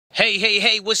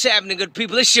Hey, what's happening, good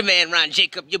people? It's your man,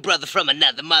 RonJacob, your brother from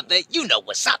another mother. You know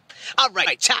what's up. All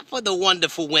right, top of the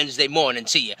wonderful Wednesday morning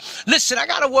to you. Listen, I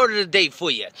got a word of the day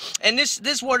for you. And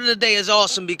this word of the day is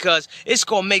awesome because it's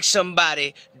going to make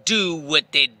somebody do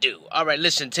what they do. All right,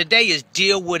 listen, today is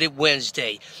Deal With It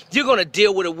Wednesday. You're going to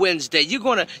deal with it Wednesday. You're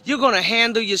going to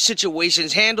handle your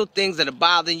situations, handle things that are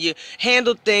bothering you,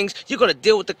 handle things. You're going to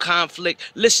deal with the conflict.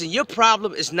 Listen, your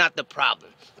problem is not the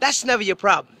problem. That's never your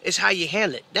problem. It's how you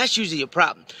handle it. That's usually your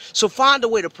problem. So find a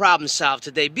way to problem solve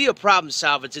today. Be a problem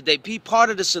solver today. Be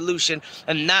part of the solution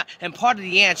and part of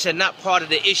the answer, not part of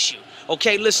the issue.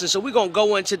 Okay, listen, so we're going to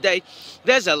go in today.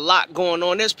 There's a lot going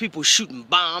on. There's people shooting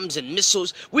bombs and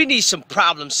missiles. We need some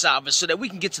problem solvers so that we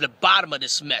can get to the bottom of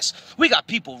this mess. We got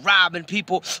people robbing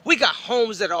people. We got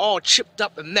homes that are all chipped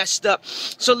up and messed up.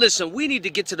 So listen, we need to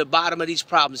get to the bottom of these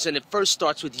problems, and it first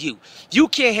starts with you. You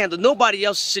can't handle nobody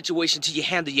else's situation until you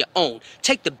handle your own.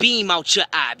 Take the beam out your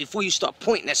eye before you start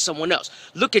pointing at someone else.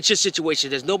 Look at your situation.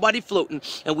 There's nobody floating,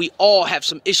 and we all have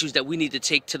some issues that we need to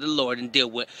take to the Lord and deal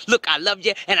with. Look, I love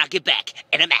you, and I'll get back,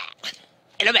 and I'm out,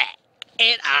 and I'm out.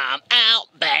 And I'm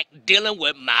out back dealing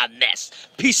with my mess.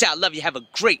 Peace out. Love you. Have a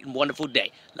great and wonderful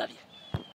day. Love you.